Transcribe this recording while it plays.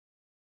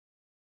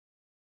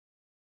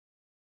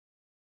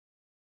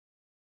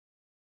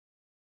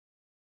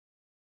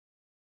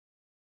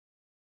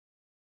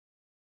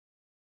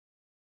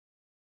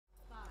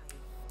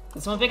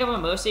Can someone pick up a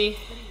Mercy?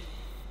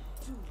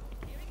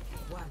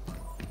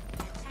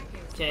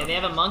 Okay, they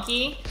have a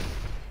Monkey.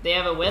 They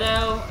have a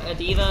Widow, a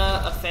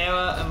Diva, a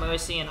Pharah, a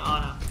Mercy, and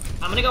Ana.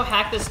 I'm gonna go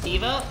hack this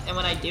Diva, and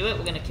when I do it,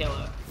 we're gonna kill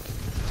her.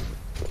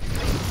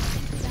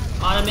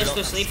 Ana missed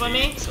her sleep on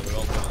me.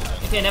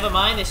 Okay, never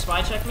mind. They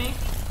spy check me.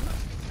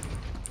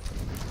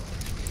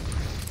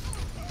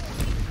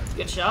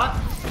 Good shot.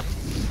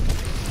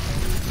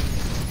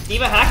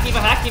 Diva hack, Diva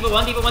hack, Diva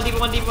 1, Diva 1, Diva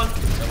 1, Diva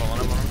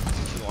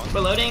 1.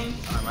 We're loading.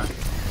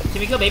 Can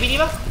we kill Baby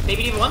Diva?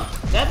 Baby Diva 1?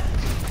 Dead?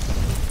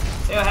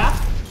 Pharah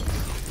half?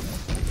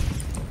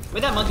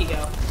 Where'd that monkey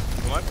go?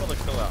 We might pull the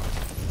kill out.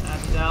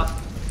 He's out.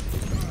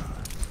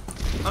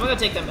 I'm gonna go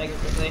take them mega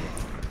quickly.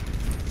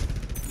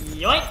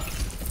 Yoink!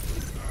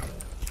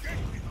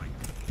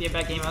 Be a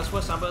bad game. I was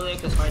supposed to Sombra earlier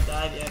because hard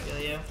dive. Yeah, I feel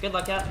you. Good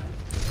luck, Cat.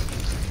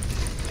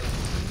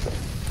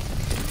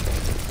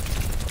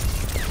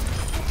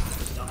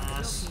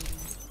 Dumbass.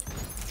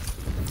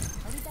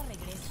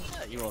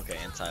 You will get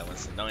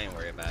anti-Winston. Don't even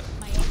worry about it.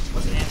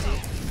 What's an anti?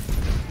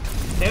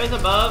 There's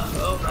above.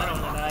 Oh, I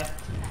don't wanna die.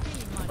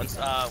 What's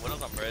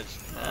Widow's on bridge?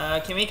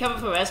 Can we cover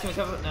for res? Can we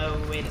cover? No,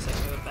 wait a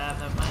second. We have bad.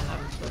 Never mind.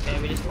 Okay,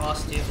 we just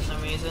lost 2 for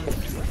some reason.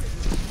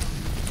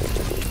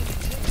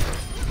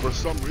 For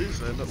some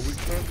reason, we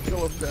can't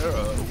kill a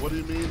Pharah. What do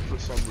you mean, for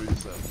some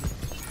reason?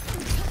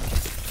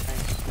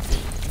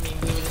 I mean,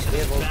 we were just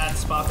in a bad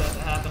spot for that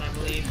to happen, I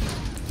believe.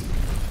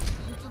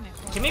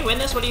 Can we win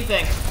this? What do you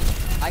think?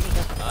 I can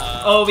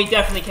oh, we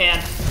definitely can.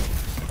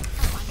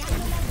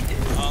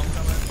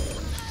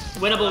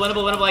 Winnable,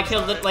 winnable, winnable. I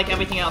killed it like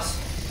everything else.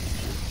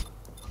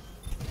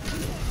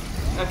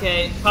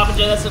 Okay, Papa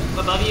Joe, that's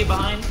above you,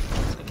 behind.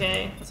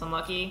 Okay, that's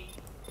unlucky.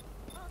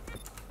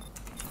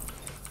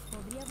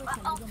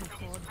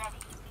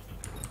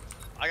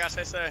 I got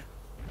say.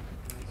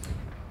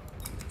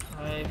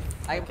 Alright,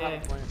 I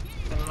okay.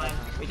 Never mind,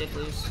 we did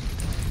lose.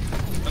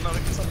 No, we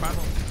can still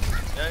battle.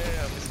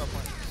 Yeah, we still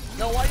playing.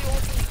 No, why are you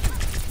ulting?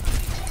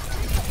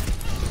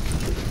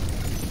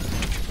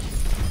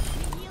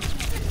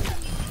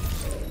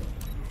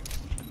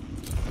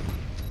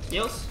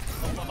 Heals?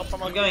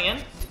 I'm going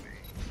in.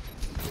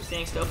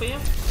 Staying still for you.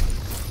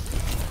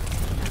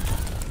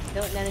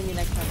 Don't let me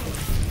next time,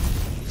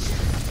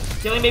 please.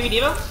 Killing Baby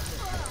Diva.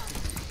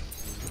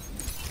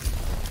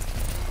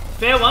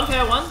 Pharah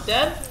 1,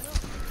 dead.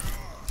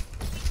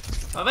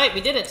 Alright,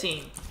 we did it,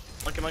 team.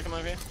 Monkey.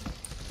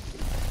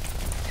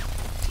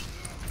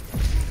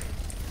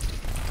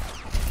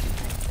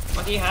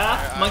 Monkey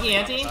half, monkey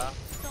anti.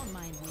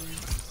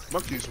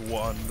 Monkey's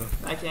 1.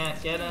 I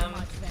can't get him.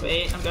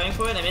 Wait, I'm going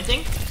for it. I'm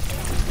inting.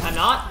 I'm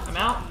not. I'm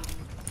out.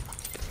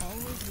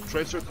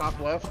 Tracer top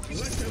left.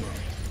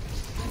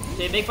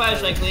 Okay, big fire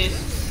strike, please.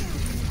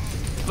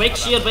 Break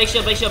shield, break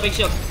shield, break shield, break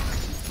shield.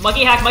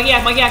 Monkey hack, monkey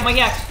hack, monkey hack, monkey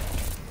hack.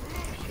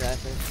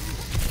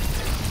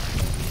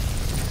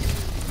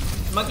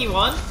 Monkey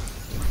 1.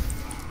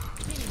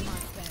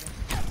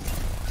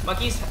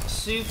 Monkey's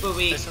super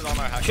weak.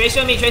 Trace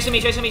on me, trace on me,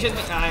 trace on me, trace on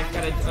me. I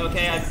got it.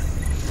 Okay, I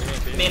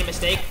made a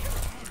mistake.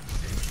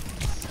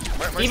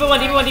 Diva 1,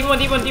 Diva 1, Diva 1,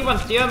 Diva 1, Diva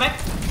 1. Do you have a mech? I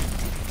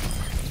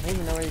don't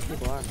even know where these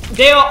people are.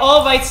 They are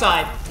all right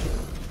side.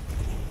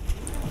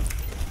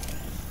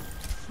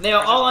 They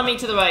are all on me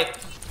to the right.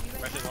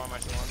 I don't know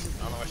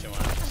where she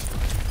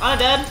went. Ana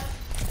dead.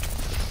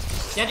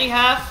 Genji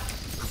half.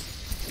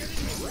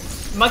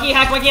 Monkey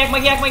hack, monkey hack,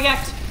 monkey hack, monkey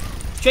hack.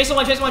 Tracer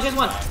 1, Tracer 1, Tracer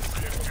 1.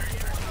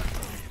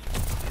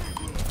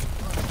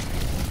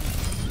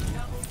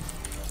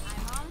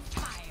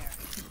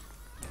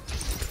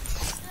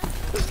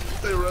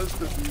 They res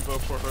the Diva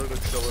for her to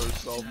kill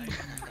herself.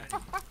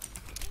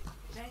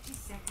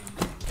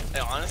 Hey,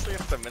 honestly,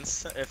 if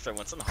the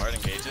Winston hard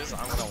engages,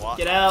 I'm gonna walk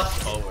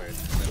forward and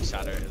then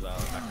shatter his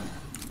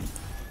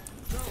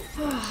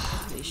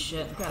Holy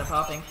shit, I'm kind of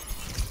popping.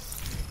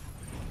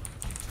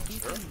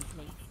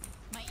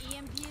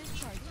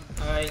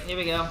 Alright, here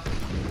we go.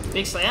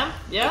 Big slam?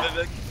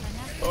 Yeah?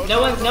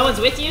 No one's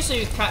with you, so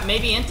you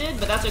maybe inted,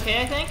 but that's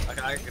okay, I think.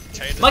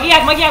 Monkey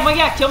hack, monkey hack, monkey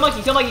hack! Kill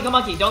monkey, kill monkey, kill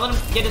monkey. Don't let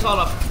him get his ult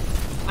up.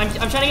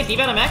 I'm trying to get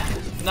Diva on a mech.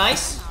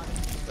 Nice.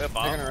 They're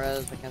gonna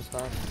res, I can't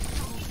stop.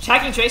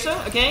 Hacking Tracer,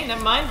 okay,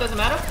 never mind, doesn't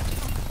matter.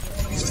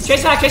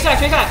 Tracer hack, Tracer hack,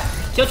 Tracer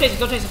hack! Kill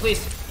Tracer,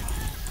 please.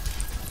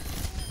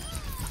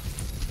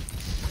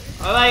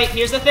 Alright,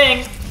 here's the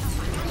thing.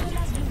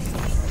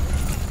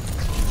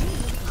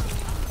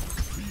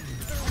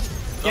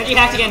 Genji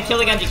hacked again, kill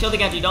the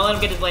Genji, don't let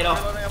him get his blade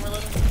off.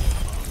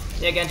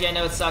 Yeah, Genji, I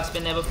know it sucks,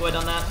 been there before,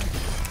 done that.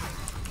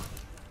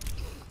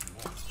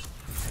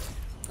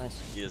 Nice.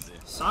 Easy.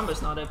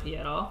 Sombra's not OP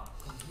at all.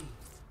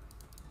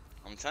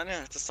 I'm telling you,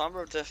 it's a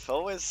Sombra diff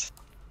always.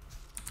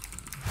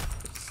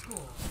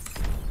 Score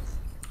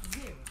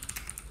 0-0.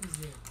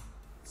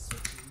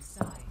 Switching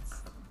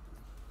sides.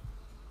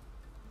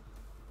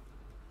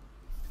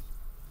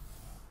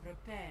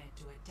 Prepare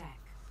to attack.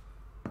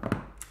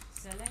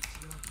 Select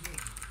your hero.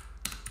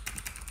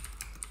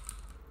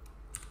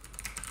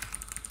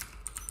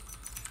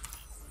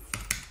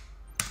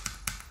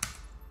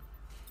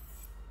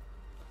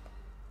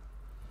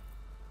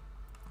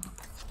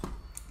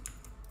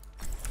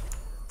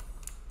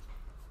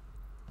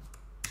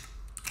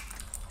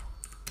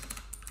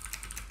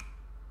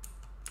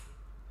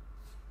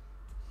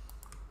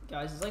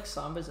 Guys, it's like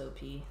Sombra's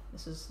OP.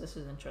 This is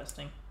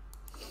interesting.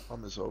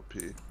 Sombra's OP.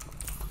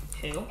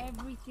 Who?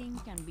 Everything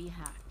can be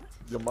hacked.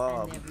 Your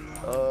mom.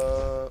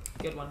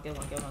 Good one.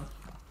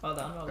 Well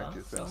done.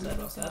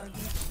 Well said.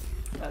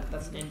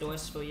 That's an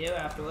endorse for you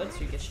afterwards.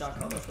 You get shot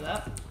caller for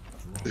that.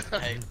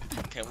 Hey,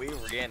 can we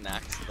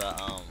reenact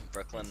the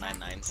Brooklyn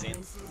Nine-Nine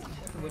scene?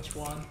 Which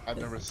one? I've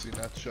never seen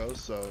that show,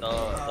 so.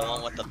 The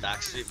one with the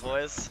Backstreet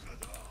Boys.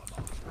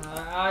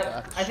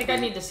 I think I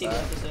need to see the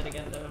episode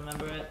again to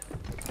remember it.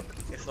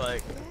 It's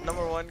like,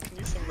 number one, can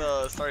you sing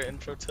the start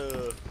intro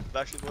to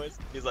Backstreet Boys?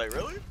 He's like,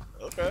 really?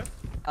 Okay.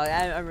 Oh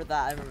yeah, I remember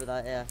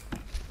that, yeah.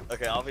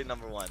 Okay, I'll be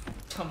number one.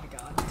 Oh my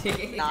god.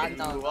 No, I don't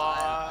know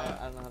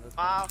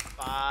how to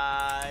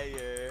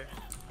fire.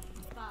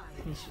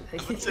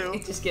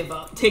 Just give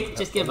up.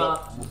 Just give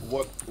up.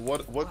 What's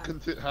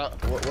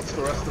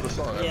the rest of the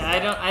song?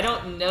 Yeah, I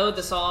don't know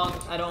the song.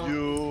 I don't.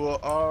 You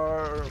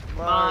are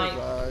my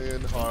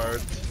Ryan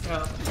Hart.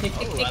 Oh.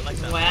 I like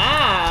that.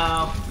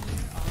 Wow.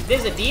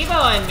 There's a diva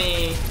on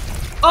me.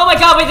 Oh my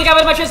god, wait, the guy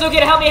with my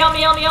translocator. Help me.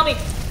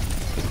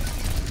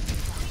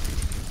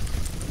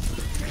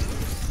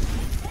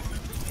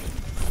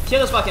 Kill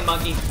this fucking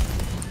monkey.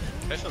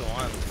 Fish with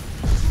one.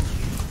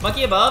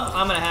 Monkey above?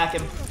 I'm gonna hack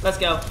him. Let's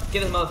go.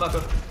 Get this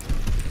motherfucker.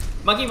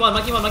 Monkey one.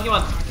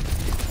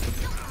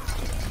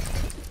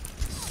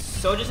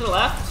 Soldier to the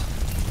left.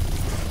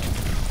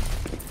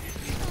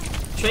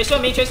 Tracer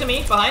on me,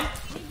 behind.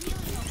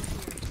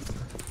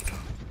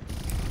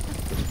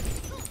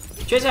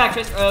 Tracer hack,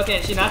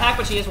 okay, she's not hacked,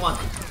 but she is one.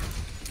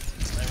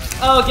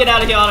 Oh, get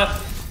out of here, Anna.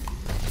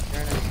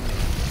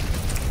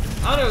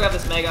 I'm gonna go grab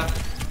this mega.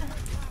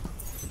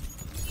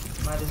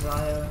 My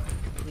desire,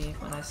 leave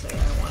when I say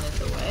I want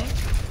it away.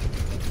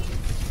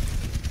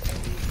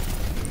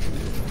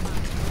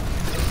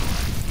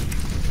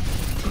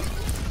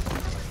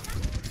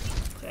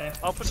 Okay.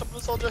 I'll push up the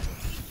soldier.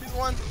 He's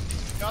one.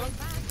 Got him.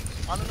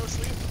 On a no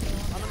sleep.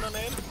 On a no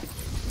name.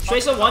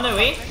 Tracer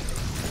 108.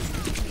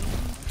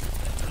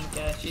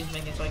 Okay, she's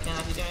making so I can't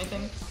actually do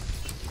anything.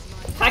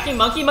 Hacking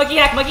monkey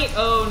hack.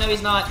 Oh no,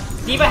 he's not.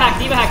 Diva hack.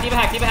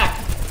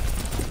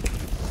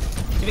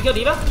 Did we kill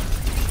Diva?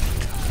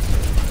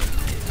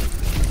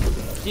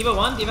 Diva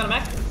 1, Diva on a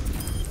mech.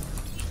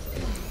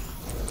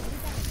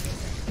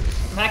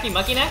 I'm hacking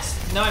monkey next.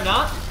 No, I'm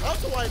not. How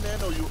do I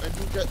nano you and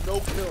you get no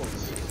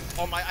kills?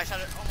 Oh my, I shot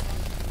it.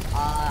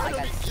 I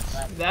got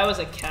that was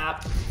a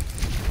cap.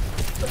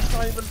 That's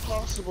not even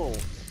possible.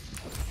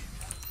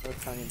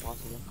 That's not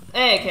impossible.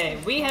 Okay,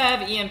 we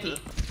have EMP.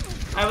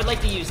 I would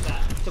like to use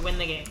that to win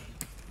the game.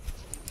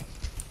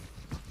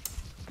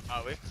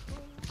 Oh, wait.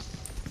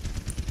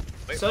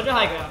 Soldier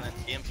high ground.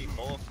 EMP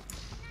full.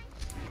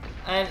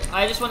 And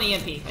I just want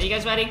EMP. Are you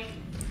guys ready?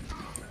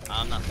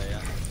 I'm not there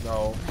yet.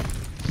 No.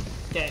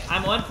 Okay,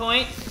 I'm 1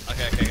 point.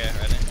 Okay,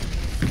 ready?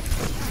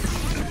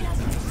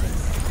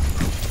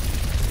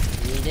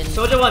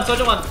 Soldier 1.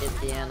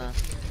 Indiana.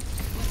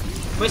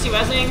 Where's he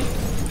resing?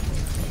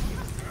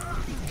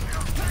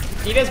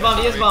 Diva's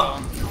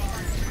bomb.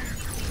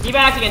 Diva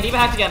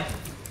hacked again.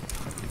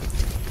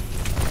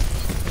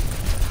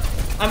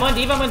 I'm on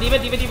Diva.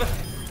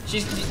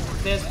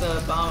 There's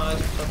the bomb I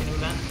was hoping to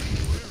prevent.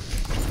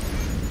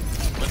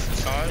 What's the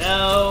charge?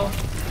 No.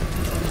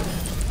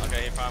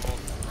 Okay, he probably.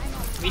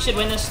 We should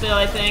win this still,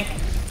 I think.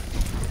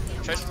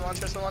 Tracer one.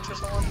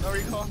 No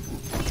recall.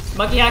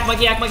 Monkey hack.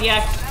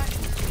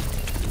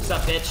 What's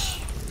up, bitch?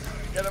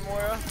 Get him,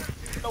 Moira.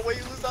 No way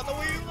you lose that.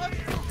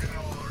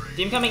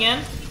 Doom coming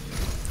in.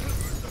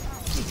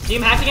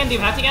 Doom hacked again.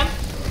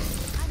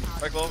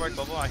 Right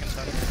global. I can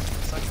try it.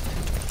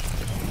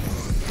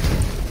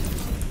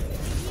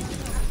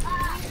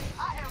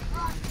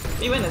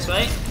 We win this,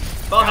 right?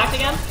 Ball hacked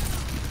again?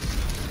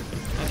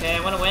 Okay, I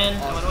want to win.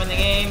 I want to win the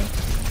game.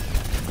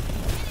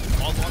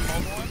 Ball one.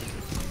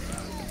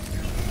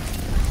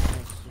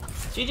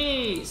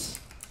 GG's.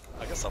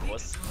 I guess I'm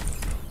was.